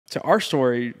to our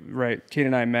story, right? Kate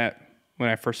and I met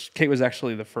when Kate was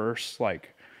actually the first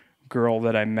like girl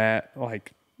that I met,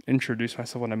 like introduced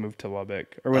myself when I moved to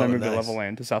Lubbock or when I moved to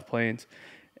Levelland to South Plains.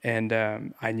 And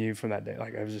I knew from that day,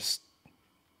 like I was just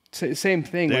same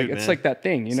thing. Dude, like it's like that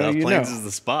thing, you know. South Plains is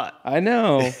the spot. I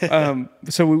know.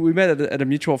 So we met at a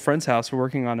mutual friend's house. We're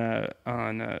working on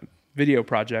a video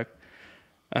project.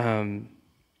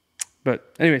 But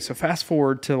anyway, so fast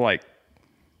forward to like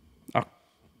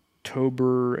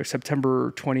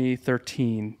September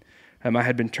 2013. I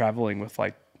had been traveling with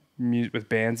like with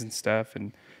bands and stuff,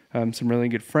 and some really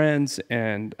good friends.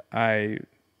 And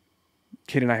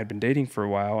Kate and I had been dating for a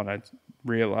while, and I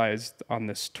realized on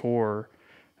this tour,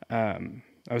 I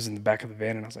was in the back of the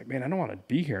van, and I was like, man, I don't want to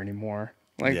be here anymore.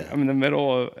 Like I'm in the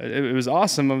middle of it was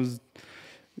awesome. I was,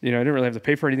 I didn't really have to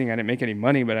pay for anything. I didn't make any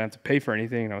money, but I didn't have to pay for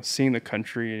anything. And I was seeing the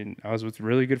country, and I was with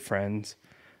really good friends.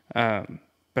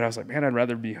 But I was like, man, I'd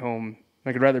rather be home. Like I'd rather